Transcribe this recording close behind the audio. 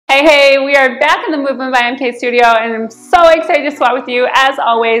Hey, we are back in the Movement by MK studio and I'm so excited to sweat with you as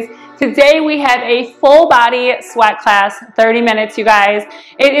always. Today we have a full body sweat class, 30 minutes you guys.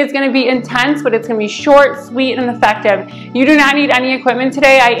 It is going to be intense, but it's going to be short, sweet, and effective. You do not need any equipment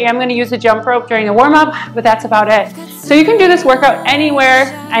today. I am going to use a jump rope during the warm up, but that's about it. So you can do this workout anywhere,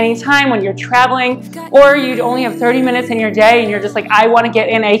 anytime when you're traveling, or you only have 30 minutes in your day and you're just like, I want to get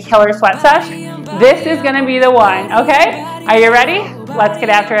in a killer sweat sesh. This is going to be the one, okay? Are you ready? Let's get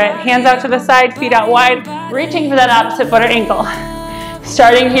after it. Hands out to the side, feet out wide, reaching for that opposite foot or ankle.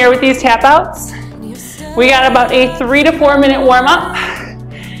 Starting here with these tap outs. We got about a 3 to 4 minute warm up.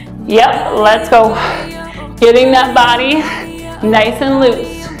 Yep, let's go. Getting that body nice and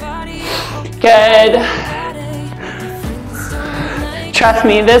loose. Good. Trust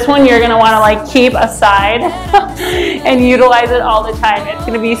me, this one you're gonna wanna like keep aside and utilize it all the time. It's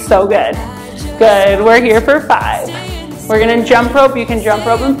gonna be so good. Good, we're here for 5. We're gonna jump rope. You can jump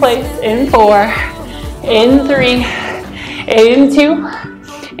rope in place in 4, in 3, in 2,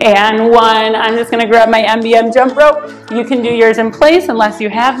 and 1. I'm just gonna grab my MBM jump rope. You can do yours in place unless you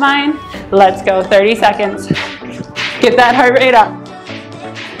have mine. Let's go, 30 seconds. Get that heart rate up.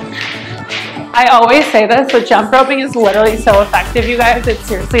 I always say this, but jump roping is literally so effective, you guys. It's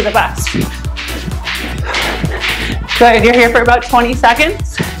seriously the best. Good, you're here for about 20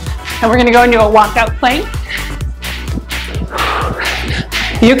 seconds. And we're gonna go into a walkout plank.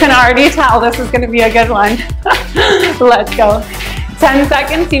 You can already tell this is gonna be a good one. Let's go. 10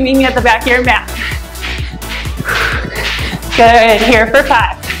 seconds, you meet me at the back of your mat. Good, here for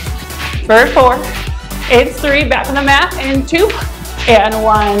 5, for 4, it's 3, back on the mat, and 2, and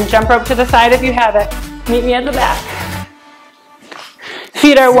 1. Jump rope to the side if you have it. Meet me at the back.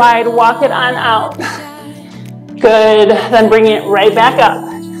 Feet are wide, walk it on out. Good, then bring it right back up.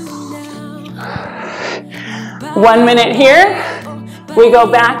 1 minute here. We go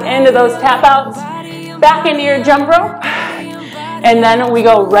back into those tap outs, back into your jump rope, and then we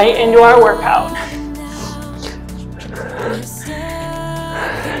go right into our workout.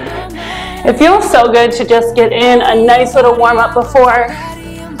 It feels so good to just get in a nice little warm up before.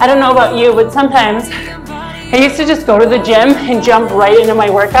 I don't know about you, but sometimes I used to just go to the gym and jump right into my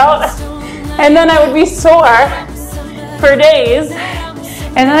workout, and then I would be sore for days,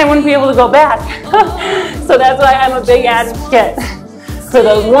 and then I wouldn't be able to go back. So that's why I'm a big advocate for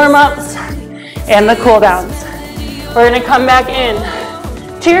those warm-ups and the cool downs. We're gonna come back in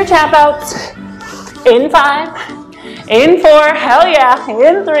to your tap outs. In 5, in 4, hell yeah,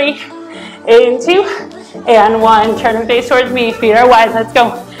 in 3, in 2, and 1. Turn and face towards me, feet are wide, let's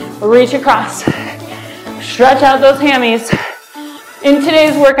go. Reach across, stretch out those hammies. In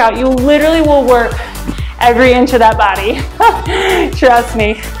today's workout, you literally will work every inch of that body. Trust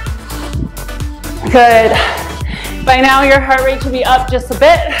me. Good. By now your heart rate should be up just a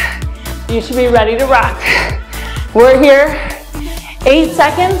bit. You should be ready to rock. We're here 8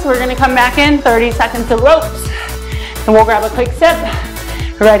 seconds. We're gonna come back in 30 seconds of ropes. And we'll grab a quick sip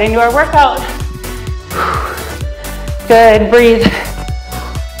right into our workout. Good, breathe.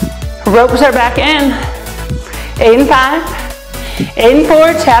 Ropes are back in. In 5, in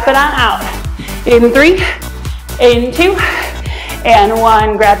 4, tap it on out. In 3, in 2, and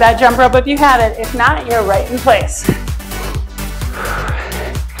 1. Grab that jump rope if you have it. If not, you're right in place.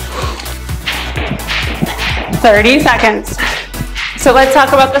 30 seconds. So let's talk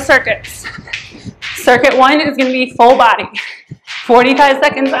about the circuits. Circuit 1 is going to be full body. 45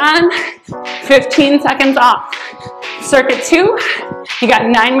 seconds on, 15 seconds off. Circuit 2, you got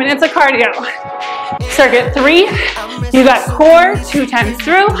 9 minutes of cardio. Circuit 3, you got core 2 times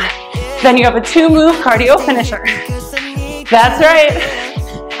through. Then you have a 2-move cardio finisher. That's right.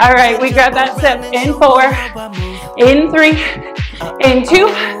 All right, we grab that sip in 4, in 3, in 2,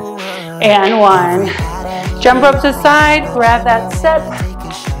 and 1. Jump rope to the side, grab that sip.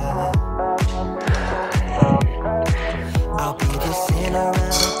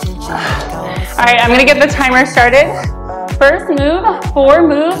 All right, I'm gonna get the timer started. First move, 4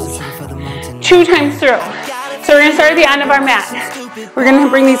 moves, 2 times through. So we're gonna start at the end of our mat. We're gonna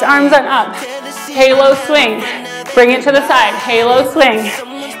bring these arms on up. Halo swing. Bring it to the side. Halo swing.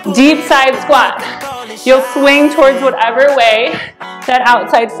 Deep side squat. You'll swing towards whatever way that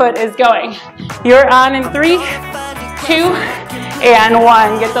outside foot is going. You're on in 3, 2, and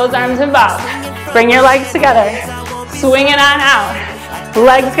 1. Get those arms involved. Bring your legs together. Swing it on out.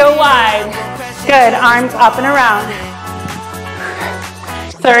 Legs go wide. Good. Arms up and around.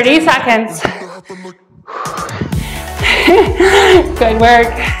 30 seconds. Good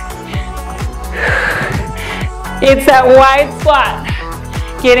work. It's that wide squat.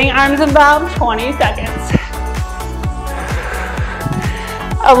 Getting arms involved, 20 seconds.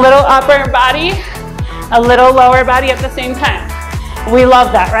 A little upper body, a little lower body at the same time. We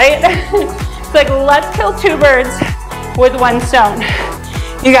love that, right? It's like, let's kill two birds with one stone.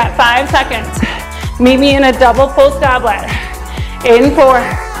 You got 5 seconds. Meet me in a double pulse goblet. In 4,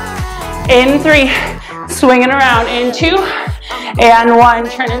 in 3, swinging around, in 2, and 1.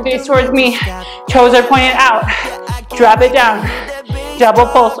 Turn and face towards me. Toes are pointed out. Drop it down. Double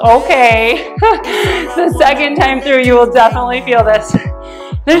pulse, okay. The second time through, you will definitely feel this.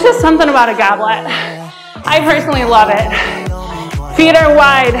 There's just something about a goblet. I personally love it. Feet are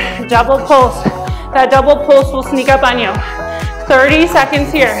wide, double pulse. That double pulse will sneak up on you. 30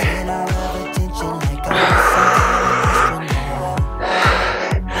 seconds here.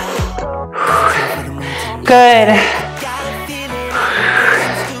 Good.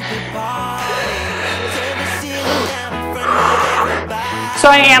 So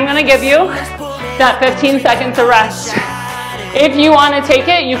I am gonna give you that 15 seconds of rest. If you wanna take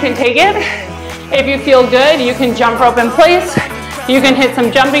it, you can take it. If you feel good, you can jump rope in place. You can hit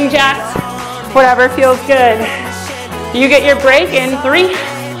some jumping jacks, whatever feels good. You get your break in 3,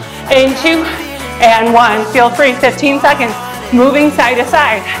 in 2, and 1. Feel free, 15 seconds, moving side to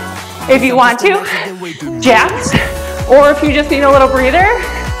side. If you want to, jacks, or if you just need a little breather,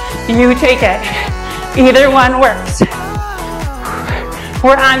 you take it. Either one works.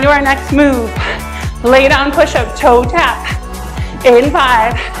 We're on to our next move. Lay down push-up, toe tap. In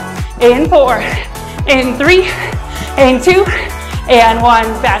 5, in 4, in 3, in 2, and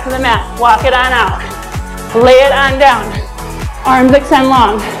 1. Back to the mat, walk it on out. Lay it on down. Arms extend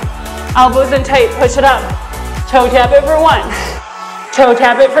long. Elbows in tight, push it up. Toe tap it for 1. Toe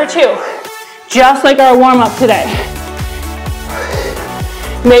tap it for 2. Just like our warm-up today.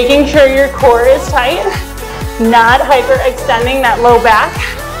 Making sure your core is tight, not hyperextending that low back.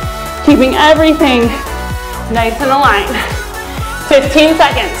 Keeping everything nice and aligned. 15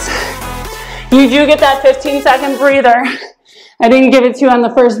 seconds. You do get that 15-second breather. I didn't give it to you on the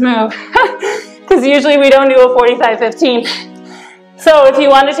first move because usually we don't do a 45-15. So if you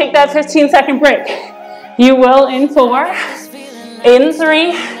want to take that 15-second break, you will in 4, in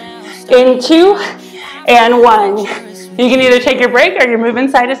 3, in 2, and 1. You can either take your break or you're moving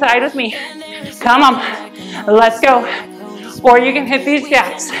side to side with me. Come on, let's go. Or you can hit these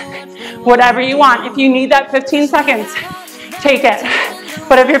jacks, whatever you want. If you need that 15 seconds, take it.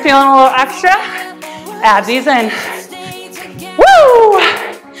 But if you're feeling a little extra, add these in. Woo!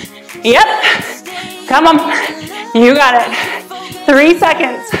 Yep. Come on. You got it. 3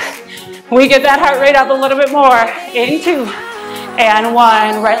 seconds. We get that heart rate up a little bit more. In 2 and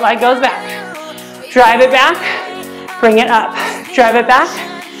 1. Right leg goes back. Drive it back. Bring it up. Drive it back.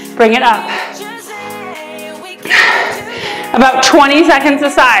 Bring it up. About 20 seconds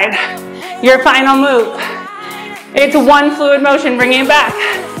aside. Your final move. It's one fluid motion. Bring it back.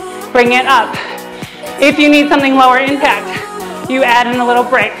 Bring it up. If you need something lower impact, you add in a little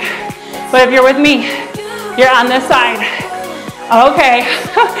break. But if you're with me, you're on this side. Okay,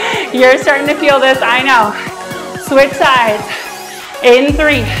 you're starting to feel this, I know. Switch sides. In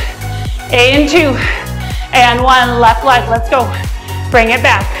 3, in 2, and 1. Left leg, let's go. Bring it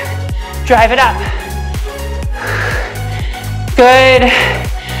back. Drive it up. Good.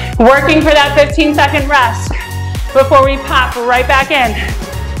 Working for that 15-second rest before we pop right back in.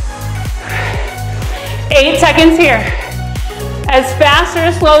 8 seconds here. As fast or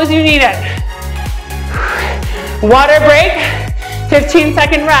as slow as you need it. Water break,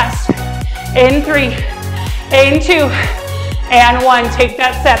 15-second rest. In 3, in 2, and 1. Take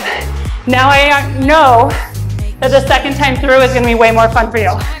that step. Now I know that the second time through is going to be way more fun for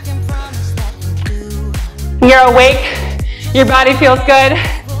you. You're awake, your body feels good,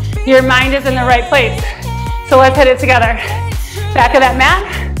 your mind is in the right place. So let's hit it together. Back of that mat,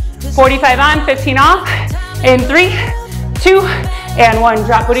 45 on, 15 off. In 3, 2, and 1.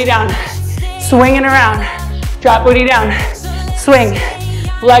 Drop booty down. Swinging around. Drop booty down. Swing.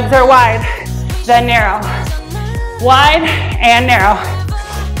 Legs are wide, then narrow. Wide and narrow.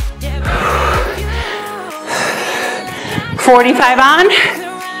 45 on,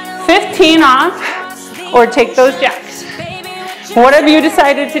 15 off, or take those jacks. What have you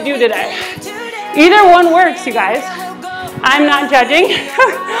decided to do today? Either one works, you guys. I'm not judging.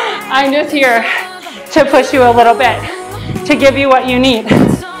 I'm just here to push you a little bit, to give you what you need.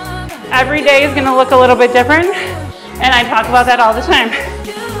 Every day is gonna look a little bit different, and I talk about that all the time.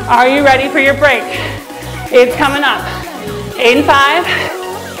 Are you ready for your break? It's coming up. In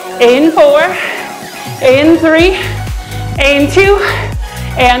 5, in 4, in 3, in 2,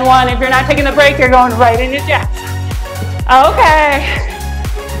 and 1. If you're not taking the break, you're going right into jacks. Okay.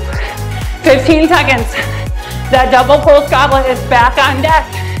 15 seconds. That double pulse goblet is back on deck.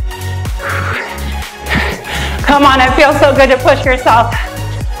 Come on, it feels so good to push yourself.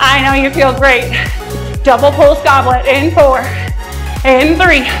 I know you feel great. Double pulse goblet in 4, in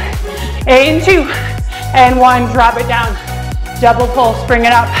 3, in 2, and 1. Drop it down. Double pulse, bring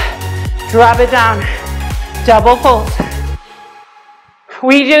it up. Drop it down. Double pulse.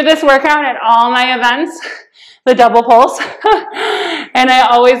 We do this workout at all my events, the double pulse. And I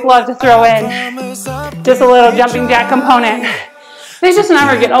always love to throw in just a little jumping jack component. They just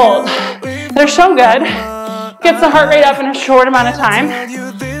never get old. They're so good. Gets the heart rate up in a short amount of time.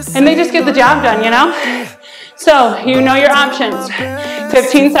 And they just get the job done, you know? So you know your options.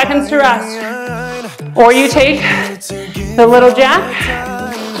 15 seconds to rest. Or you take the little jack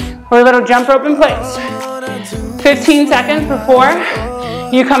or little jump rope in place. 15 seconds before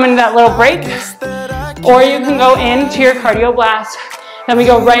you come into that little break. Or you can go into your cardio blast. Then we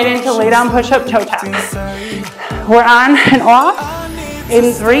go right into lay down push-up toe tap. We're on and off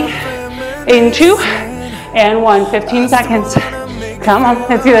in 3, in 2, and 1. 15 seconds. Come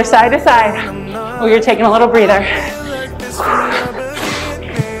on, it's either side to side or you're taking a little breather.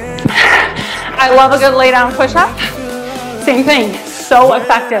 I love a good lay down push-up. Same thing, so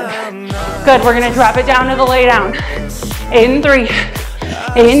effective. Good, we're gonna drop it down to the lay down. In 3,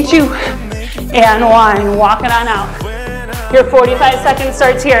 in 2, and 1. Walk it on out. Your 45 seconds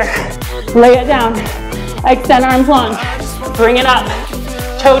starts here. Lay it down. Extend arms long. Bring it up.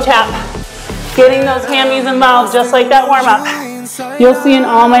 Toe tap. Getting those hammies involved just like that warm up. You'll see in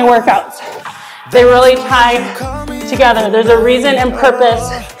all my workouts. They really tie together. There's a reason and purpose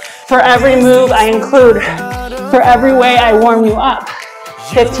for every move I include, for every way I warm you up.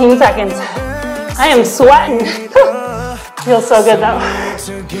 15 seconds. I am sweating. Feels so good though.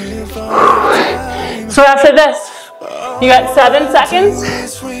 So after this, you got 7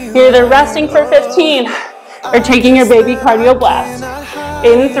 seconds. You're either resting for 15 or taking your baby cardio blast.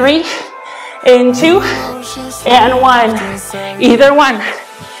 In 3, in 2, and 1. Either one.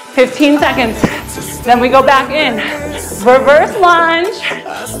 15 seconds. Then we go back in. Reverse lunge.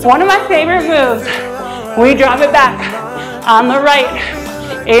 One of my favorite moves. We drop it back on the right.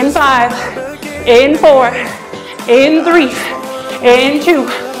 In 5, in 4, in 3, in 2,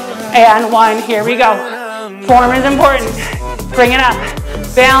 and 1. Here we go. Form is important. Bring it up.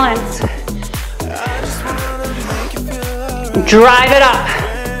 Balance. Drive it up.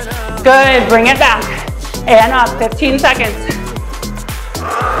 Good. Bring it back. And up. 15 seconds.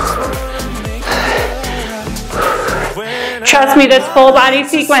 Trust me, this full body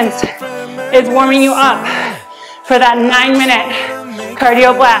sequence is warming you up for that 9-minute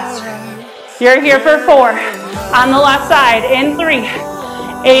cardio blast. You're here for 4. On the left side. In 3.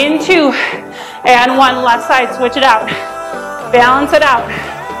 In 2. And 1. Left side. Switch it out. Balance it out.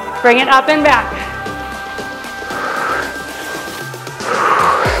 Bring it up and back.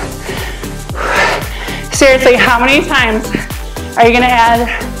 Seriously, how many times are you going to add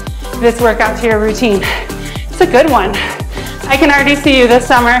this workout to your routine? It's a good one. I can already see you this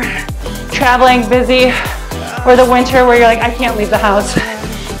summer traveling, busy, or the winter where you're like, I can't leave the house.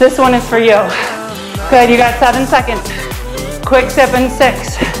 This one is for you. Good, you got 7 seconds. Quick sip in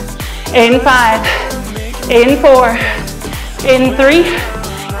 6, in 5, in 4, in 3,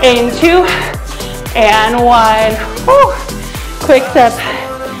 in 2, and 1. Woo. Quick sip.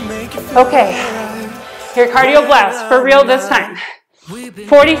 Okay, your cardio blast, for real this time.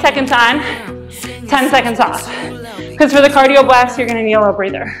 40 seconds on, 10 seconds off. Because for the cardio blast, you're gonna need a little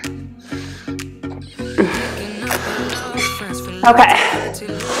breather. Okay,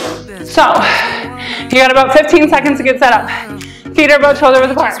 so you got about 15 seconds to get set up. Feet are about shoulder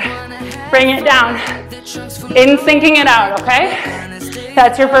width apart. Bring it down. Nsyncing it out, okay?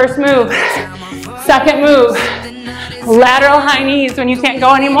 That's your first move. Second move, lateral high knees when you can't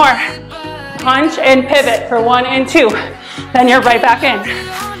go anymore. Punch and pivot for 1 and 2. Then you're right back in.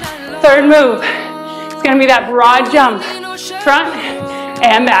 Third move, it's gonna be that broad jump. Front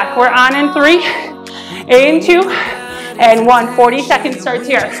and back. We're on in 3, in 2, and 1. 40 seconds starts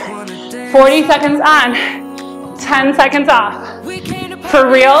here. 40 seconds on, 10 seconds off. For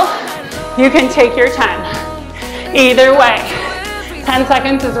real, you can take your 10. Either way, 10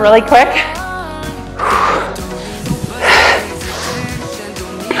 seconds is really quick.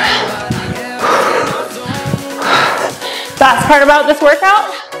 Best part about this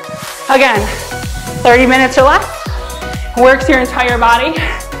workout, again, 30 minutes or less, works your entire body,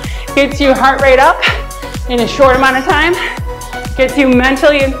 gets your heart rate up in a short amount of time, gets you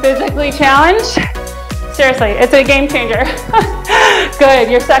mentally and physically challenged. Seriously, it's a game changer.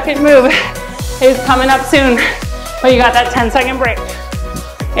 Good, your second move is coming up soon, but you got that 10-second break.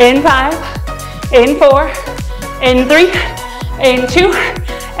 In 5, in 4, In 3, in 2,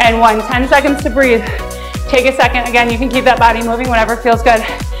 and 1. 10 seconds to breathe. Take a second. Again, you can keep that body moving, whatever feels good.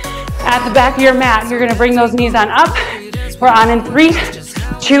 At the back of your mat, you're gonna bring those knees on up. We're on in 3,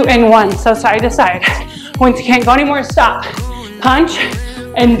 2, and 1. So side to side. Once you can't go anymore, stop. Punch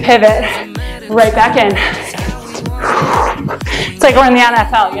and pivot. Right back in. It's like we're in the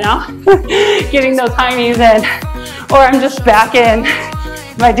NFL, you know? Getting those high knees in. Or I'm just back in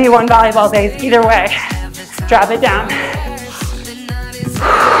my D1 volleyball days. Either way, drop it down.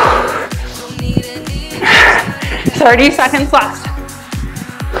 30 seconds left.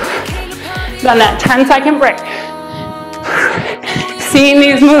 Then that 10-second break. Seeing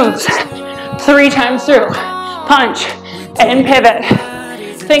these moves 3 times through. Punch and pivot.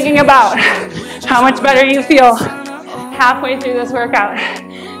 Thinking about how much better you feel halfway through this workout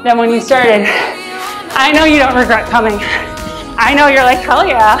than when you started. I know you don't regret coming. I know you're like, hell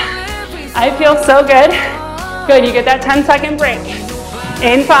yeah, I feel so good. Good, you get that 10-second break.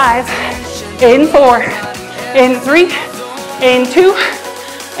 In 5, in 4, in 3, in 2,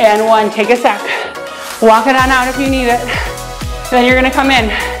 and 1. Take a sec. Walk it on out if you need it. Then you're gonna come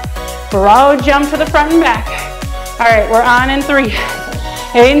in. Broad jump to the front and back. All right, we're on in 3,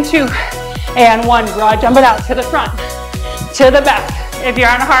 in 2, and 1. Broad jump it out to the front, to the back. If you're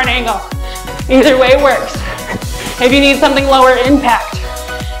on a hard angle, either way works. If you need something lower impact,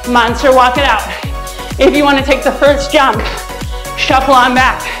 monster walk it out. If you want to take the first jump, shuffle on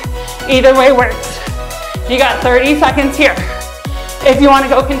back. Either way works. You got 30 seconds here. If you want to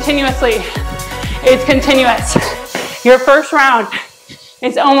go continuously, it's continuous. Your first round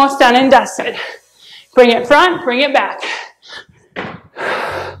is almost done and dusted. Bring it front, bring it back.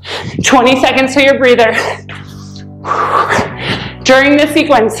 20 seconds to your breather. During this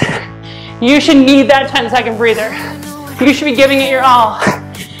sequence, you should need that 10-second breather. You should be giving it your all.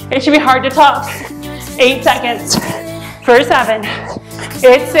 It should be hard to talk. 8 seconds. For 7.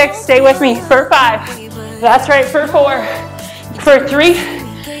 It's 6. Stay with me. For 5. That's right. For 4. For 3.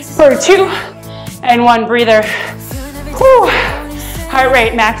 For 2. And 1. Breather. Whew. Heart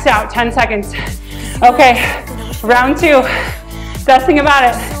rate maxed out. 10 seconds. Okay. Round 2. Best thing about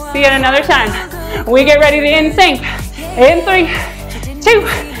it. See you at another time. We get ready to Nsync. In 3, 2,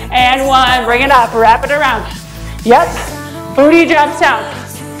 and 1. Bring it up. Wrap it around. Yep. Booty drops down.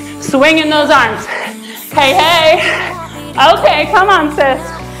 Swinging those arms. Hey, hey. Okay, come on, sis.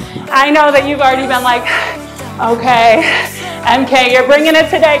 I know that you've already been like, okay, MK, you're bringing it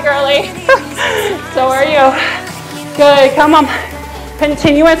today, girly. So are you. Good, come on.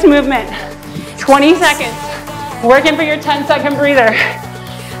 Continuous movement. 20 seconds. Working for your 10-second breather.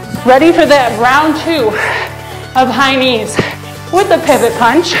 Ready for that round 2 of high knees with the pivot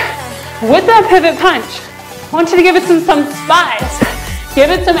punch. With that pivot punch, I want you to give it some spice. Give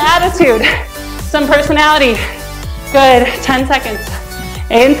it some attitude, some personality. Good, 10 seconds.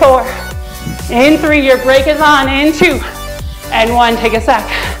 In 4, in 3, your break is on. In 2, and 1, take a sec.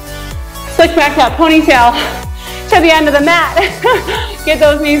 Slick back that ponytail to the end of the mat. Get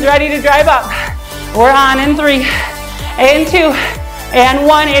those knees ready to drive up. We're on in 3, in 2, and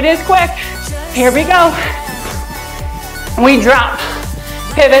 1. It is quick. Here we go. We drop,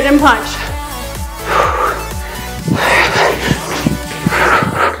 pivot, and punch.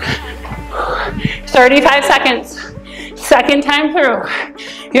 35 seconds. Second time through.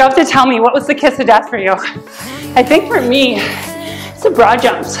 You have to tell me, what was the kiss of death for you? I think for me, it's the broad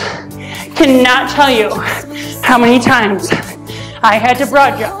jumps. Cannot tell you how many times I had to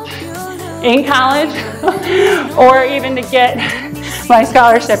broad jump in college or even to get my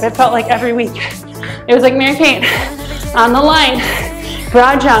scholarship. It felt like every week. It was like, Mary Kate, on the line,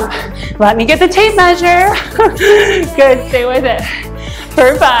 broad jump. Let me get the tape measure. Good, stay with it.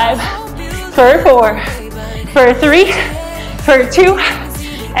 For 5. For 4, for 3, for 2,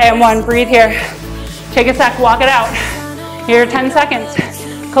 and 1. Breathe here. Take a sec, walk it out. Here, 10 seconds.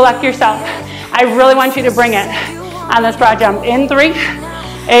 Collect yourself. I really want you to bring it on this broad jump. In 3,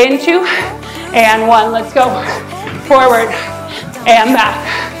 in 2, and 1. Let's go. Forward and back.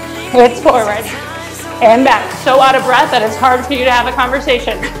 It's forward and back. So out of breath that it's hard for you to have a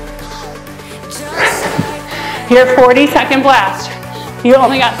conversation. Your 40-second blast. You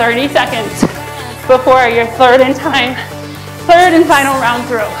only got 30 seconds before your third and final round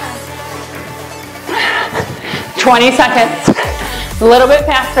through. 20 seconds, a little bit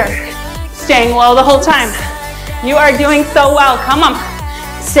faster, staying low the whole time. You are doing so well, come on,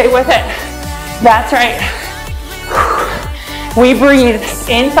 stay with it. That's right. We breathe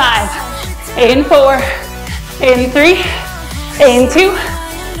in 5, in 4, in 3, in 2,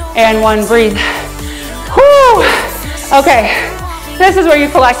 and 1, breathe. Whew. Okay. This is where you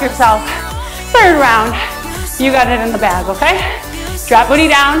collect yourself. Third round. You got it in the bag, okay? Drop booty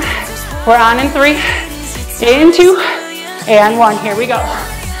down. We're on in 3, in 2, and 1. Here we go.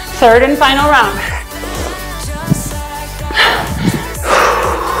 Third and final round.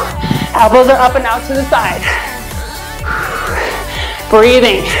 Elbows are up and out to the side.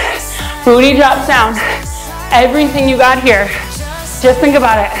 Breathing. Booty drops down. Everything you got here. Just think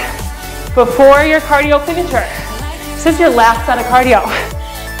about it. Before your cardio finisher, this is your last set of cardio.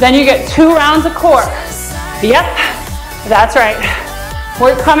 Then you get 2 rounds of core. Yep, that's right.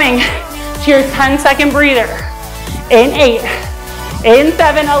 We're coming to your 10-second breather. In 8, in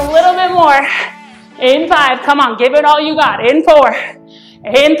 7, a little bit more. In 5, come on, give it all you got. In 4,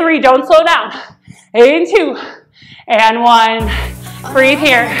 in 3, don't slow down. In 2, and 1. Breathe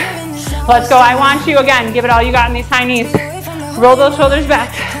here. Let's go. I want you again. Give it all you got in these high knees. Roll those shoulders back.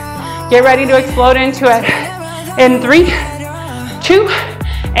 Get ready to explode into it. In 3, 2,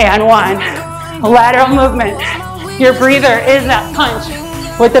 and 1. Lateral movement. Your breather is that punch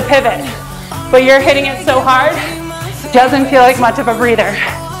with the pivot, but you're hitting it so hard, doesn't feel like much of a breather.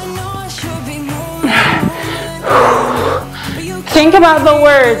 Think about the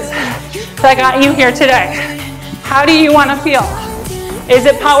words that got you here today. How do you want to feel? Is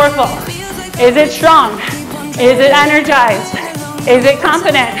it powerful? Is it strong? Is it energized? Is it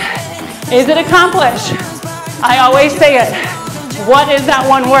confident? Is it accomplished? I always say it. What is that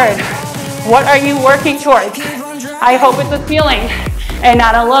one word? What are you working towards? I hope it's a feeling and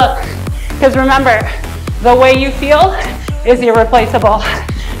not a look. Because remember, the way you feel is irreplaceable.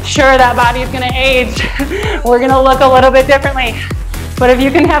 Sure, that body's gonna age. We're gonna look a little bit differently. But if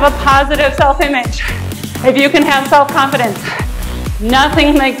you can have a positive self-image, if you can have self-confidence,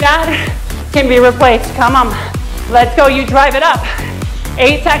 nothing like that can be replaced. Come on, let's go. You drive it up.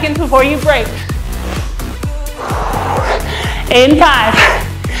 8 seconds before you break. In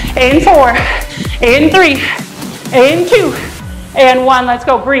 5, in 4, in 3, in 2, and 1. Let's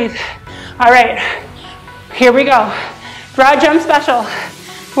go, breathe. All right, here we go. Broad jump special.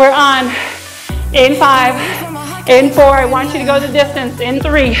 We're on in 5, in 4. I want you to go the distance. In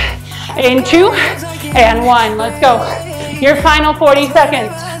 3, in 2, and 1. Let's go. Your final 40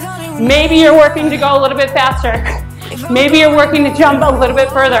 seconds. Maybe you're working to go a little bit faster. Maybe you're working to jump a little bit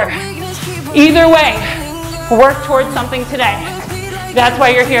further. Either way, work towards something today. That's why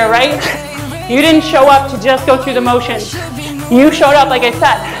you're here, right? You didn't show up to just go through the motions. You showed up, like I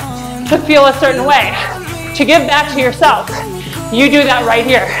said, to feel a certain way, to give back to yourself. You do that right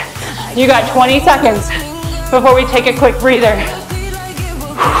here. You got 20 seconds before we take a quick breather.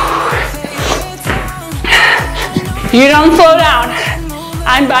 You don't slow down.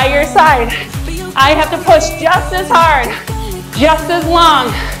 I'm by your side. I have to push just as hard, just as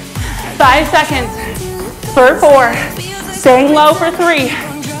long. 5 seconds for 4. Staying low for 3.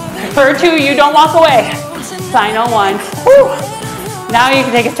 For 2, you don't walk away. Final 1. Whew. Now you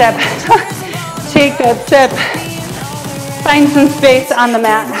can take a sip. Take that sip. Find some space on the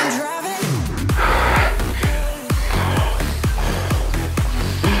mat.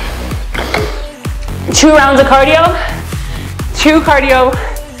 Two rounds of cardio. 2 cardio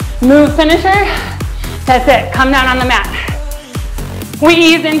move finisher. That's it. Come down on the mat. We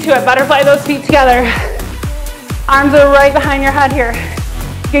ease into it. Butterfly those feet together. Arms are right behind your head here.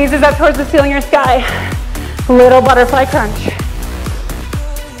 Gazes up towards the ceiling or sky. Little butterfly crunch.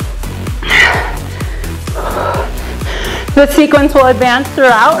 The sequence will advance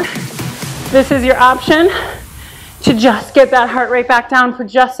throughout. This is your option to just get that heart rate back down for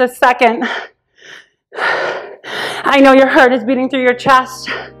just a second. I know your heart is beating through your chest.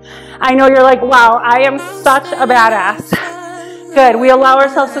 I know you're like, wow, I am such a badass. Good, we allow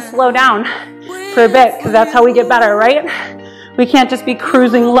ourselves to slow down for a bit because that's how we get better, right? We can't just be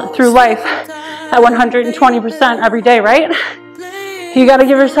cruising through life at 120% every day, right? You gotta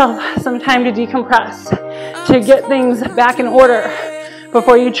give yourself some time to decompress, to get things back in order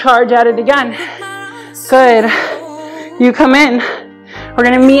before you charge at it again. Good. You come in. We're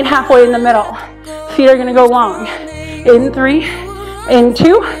gonna meet halfway in the middle. Feet are gonna go long. In 3, in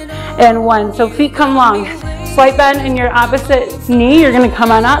 2, and 1. So feet come long. Slight bend in your opposite knee. You're gonna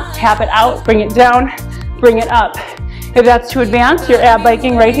come on up, tap it out, bring it down, bring it up. If that's too advanced, you're ab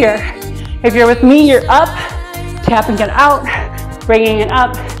biking right here. If you're with me, you're up, tapping it out, bringing it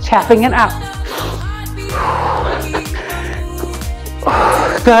up, tapping it out.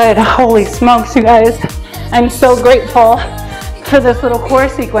 Good. Holy smokes, you guys. I'm so grateful for this little core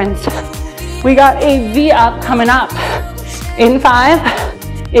sequence. We got a V up coming up. In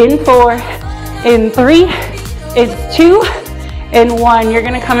 5, in 4, in 3, it's 2, in 1. You're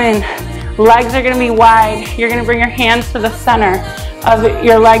gonna come in. Legs are gonna be wide. You're gonna bring your hands to the center of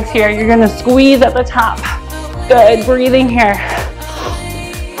your legs here. You're gonna squeeze at the top. Good, breathing here.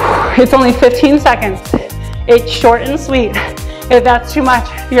 It's only 15 seconds. It's short and sweet. If that's too much,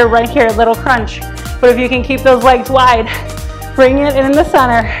 you're right here, little crunch. But if you can keep those legs wide, bring it in the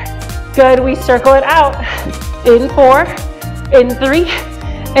center. Good, we circle it out. In 4, in 3,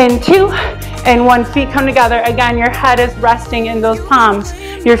 in 2, and 1. Feet come together. Again, your head is resting in those palms.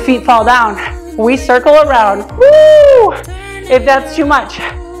 Your feet fall down. We circle around. Woo! If that's too much,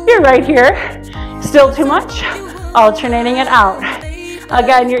 you're right here. Still too much, alternating it out.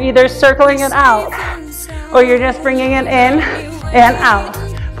 Again, you're either circling it out or you're just bringing it in and out.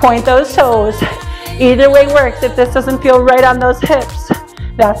 Point those toes. Either way works. If this doesn't feel right on those hips,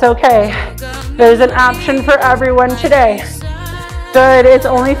 that's okay. There's an option for everyone today. Good, it's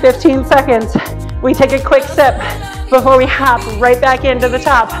only 15 seconds. We take a quick sip before we hop right back into the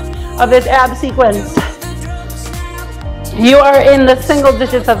top of this ab sequence. You are in the single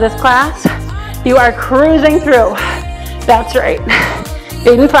digits of this class. You are cruising through. That's right.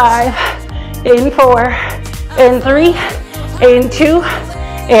 In 5, in 4, in 3, in 2,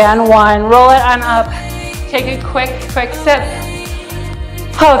 and 1. Roll it on up. Take a quick sip.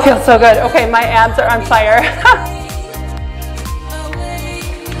 Oh, it feels so good. Okay, my abs are on fire.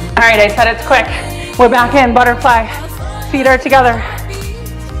 All right, I said it's quick. We're back in butterfly. Feet are together.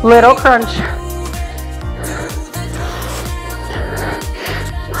 Little crunch.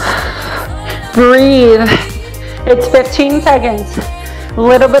 Breathe. It's 15 seconds.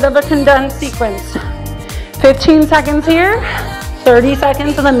 Little bit of a condensed sequence. 15 seconds here, 30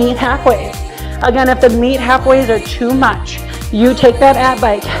 seconds of the meet halfways. Again, if the meet halfways are too much, you take that ab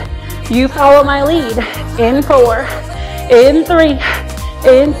bike. You follow my lead. In 4, in 3,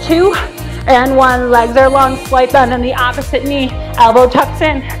 in 2, and 1. Legs are long, slight bend in the opposite knee. Elbow tucks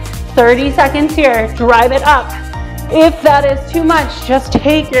in. 30 seconds here. Drive it up. If that is too much, just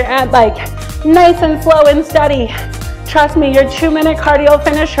take your ab bike. Nice and slow and steady. Trust me, your 2-minute cardio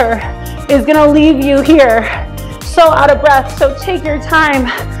finisher is gonna leave you here so out of breath. So take your time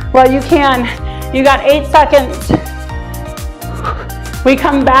while you can. You got 8 seconds. We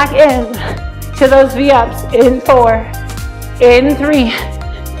come back in to those V-ups. In 4, in 3,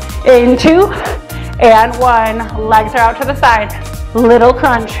 in 2, and 1. Legs are out to the side. Little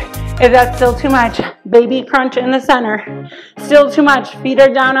crunch. If that's still too much, baby crunch in the center. Still too much, feet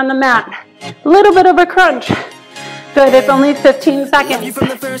are down on the mat. Little bit of a crunch. Good, it's only 15 seconds.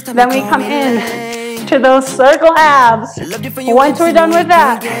 Then we come in to those circle abs. Once we're done with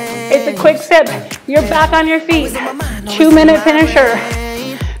that, it's a quick sip. You're back on your feet. 2-minute finisher.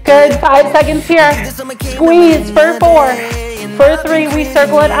 Good, 5 seconds here. Squeeze for 4. For 3, we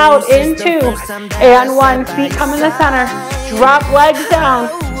circle it out. In 2, and 1. Feet come in the center. Drop legs down.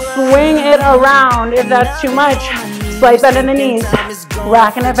 Swing it around. If that's too much, slight bend in the knees.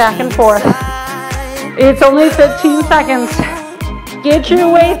 Rocking it back and forth. It's only 15 seconds. Get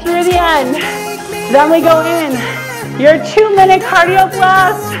your way through the end. Then we go in. Your 2-minute cardio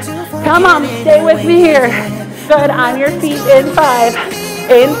blast. Come on, stay with me here. Good, on your feet. In 5,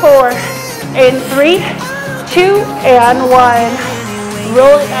 in 4, in 3, 2, and 1.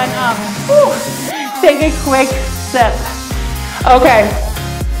 Roll it on up. Whew. Take a quick sip. Okay,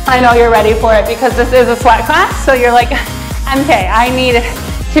 I know you're ready for it because this is a sweat class, so you're like, MK, I need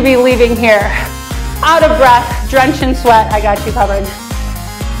to be leaving here out of breath, drenched in sweat. I got you covered.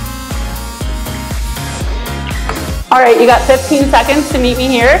 All right, you got 15 seconds to meet me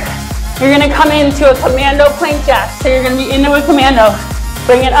here. You're gonna come into a commando plank jack. So you're gonna be into a commando.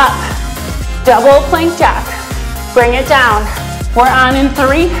 Bring it up. Double plank jack. Bring it down. We're on in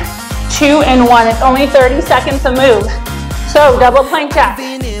 3, 2, and 1. It's only 30 seconds to move. So double plank jack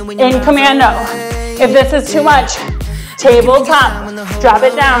in commando. If this is too much, tabletop, drop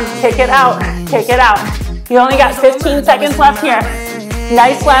it down, kick it out, kick it out. You only got 15 seconds left here.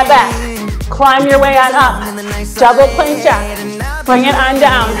 Nice flat back. Climb your way on up. Double plank jack. Bring it on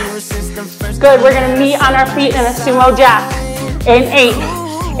down. Good, we're gonna meet on our feet in a Sumo Jack. In 8,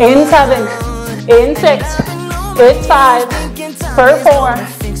 in 7, in 6, it's 5, for 4,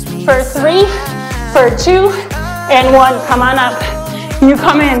 for 3, for 2, and 1. Come on up. You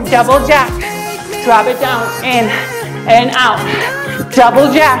come in, double jack. Drop it down, in and out.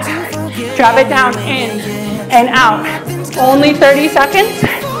 Double jack. Drop it down, in and out. Only 30 seconds.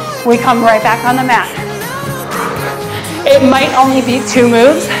 We come right back on the mat. It might only be 2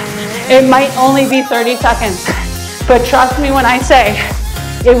 moves. It might only be 30 seconds. But trust me when I say,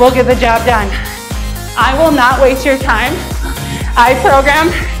 it will get the job done. I will not waste your time. I program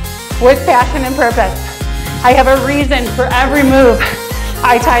with passion and purpose. I have a reason for every move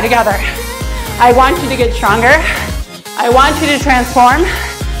I tie together. I want you to get stronger. I want you to transform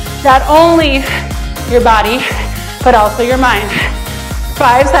not only your body, but also your mind.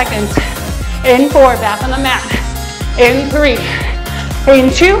 5 seconds. In 4, back on the mat. In 3, in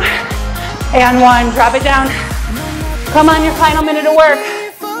 2, and 1. Drop it down. Come on, your final minute of work.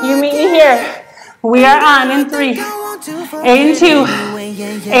 You meet me here. We are on in 3, in 2,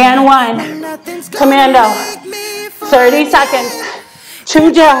 and 1. Commando. 30 seconds.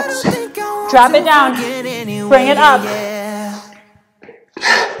 2 jacks. Drop it down. Bring it up.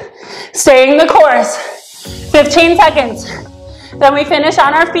 Staying the course. 15 seconds. Then we finish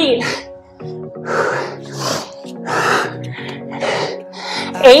on our feet.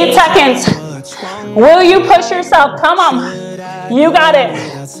 8 seconds. Will you push yourself? Come on. You got it.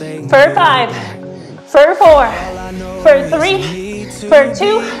 For 5, for 4, for 3, for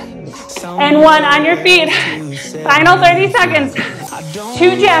 2, and 1 on your feet. Final 30 seconds.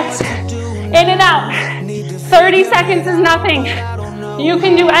 2 jacks. In and out. 30 seconds is nothing. You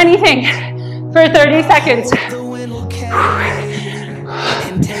can do anything for 30 seconds.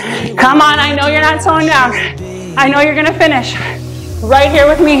 Come on, I know you're not slowing down. I know you're gonna finish right here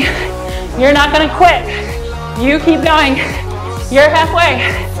with me. You're not gonna quit. You keep going. You're halfway.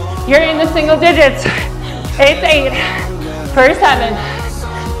 You're in the single digits. It's 8, for 7,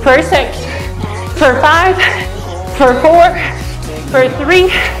 for 6, for 5, for 4, for 3,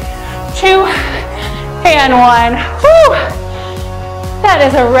 2, and 1. Whew. That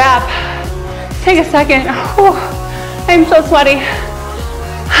is a wrap. Take a second. Whew. I'm so sweaty.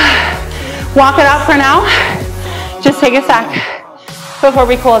 Walk it out for now. Just take a sec before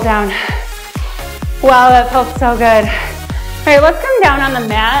we cool it down. Wow, that felt so good. All right, let's come down on the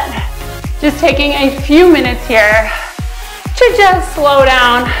mat. Just taking a few minutes here to just slow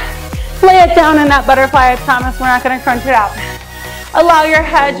down. Lay it down in that butterfly. I promise we're not gonna crunch it out. Allow your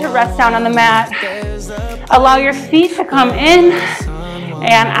head to rest down on the mat. Allow your feet to come in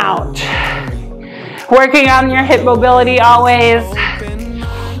and out. Working on your hip mobility always.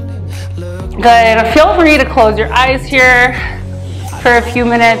 Good. Feel free to close your eyes here for a few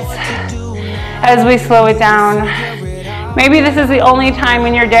minutes as we slow it down. Maybe this is the only time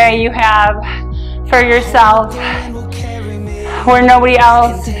in your day you have for yourself where nobody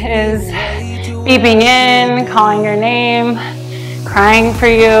else is beeping in, calling your name, crying for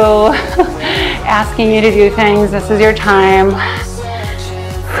you, asking you to do things. This is your time.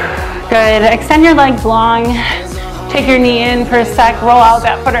 Good. Extend your legs long. Take your knee in for a sec. Roll out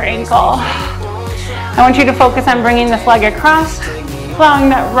that foot or ankle. I want you to focus on bringing this leg across, allowing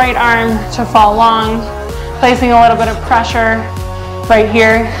that right arm to fall long, placing a little bit of pressure right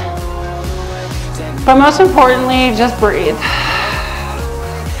here. But most importantly, just breathe.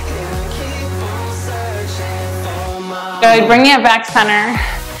 Good. Bringing it back center.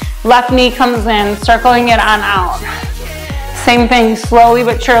 Left knee comes in, circling it on out. Same thing, slowly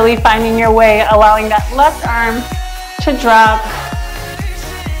but surely finding your way, allowing that left arm to drop.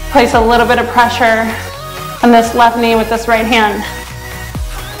 Place a little bit of pressure on this left knee with this right hand.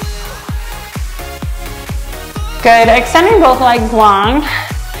 Good. Extending both legs long.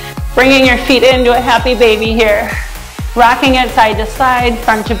 Bringing your feet into a happy baby here. Rocking it side to side,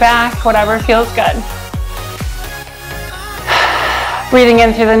 front to back, whatever feels good. Breathing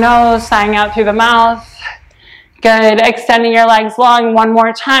in through the nose, sighing out through the mouth. Good. Extending your legs long one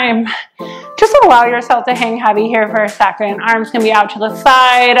more time. Just allow yourself to hang heavy here for a second. Arms can be out to the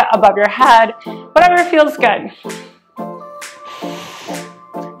side, above your head, whatever feels good.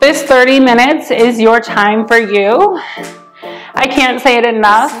 This 30 minutes is your time for you. I can't say it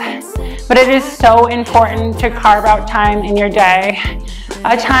enough, but it is so important to carve out time in your day.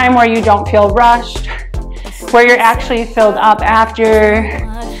 A time where you don't feel rushed, where you're actually filled up after,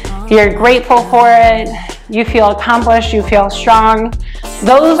 you're grateful for it, you feel accomplished, you feel strong.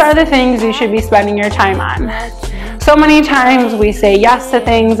 Those are the things you should be spending your time on. So many times we say yes to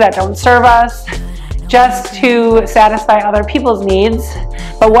things that don't serve us just to satisfy other people's needs.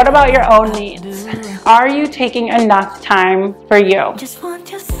 But what about your own needs? Are you taking enough time for you?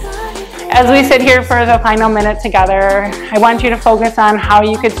 As we sit here for the final minute together, I want you to focus on how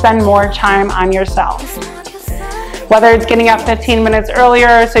you could spend more time on yourself. Whether it's getting up 15 minutes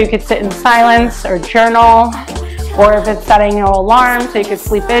earlier so you could sit in silence or journal, or if it's setting an alarm so you could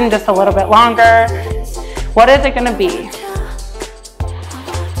sleep in just a little bit longer. What is it going to be?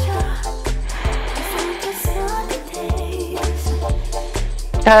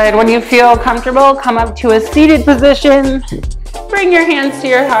 Good. When you feel comfortable, come up to a seated position. Bring your hands to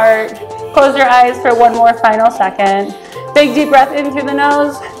your heart. Close your eyes for one more final second. Big deep breath in through the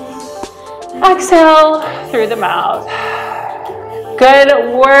nose. Exhale through the mouth.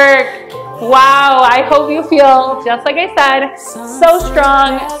 Good work. Wow, I hope you feel, just like I said, so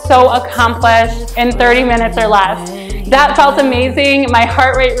strong, so accomplished in 30 minutes or less. That felt amazing. My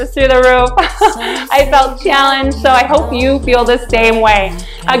heart rate was through the roof. I felt challenged, so I hope you feel the same way.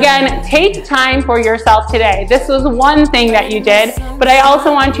 Again, take time for yourself today. This was one thing that you did, but I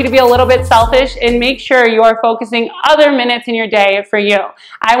also want you to be a little bit selfish and make sure you are focusing other minutes in your day for you.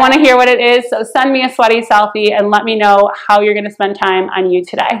 I want to hear what it is, so send me a sweaty selfie and let me know how you're going to spend time on you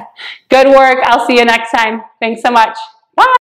today. Good work. I'll see you next time. Thanks so much. Bye.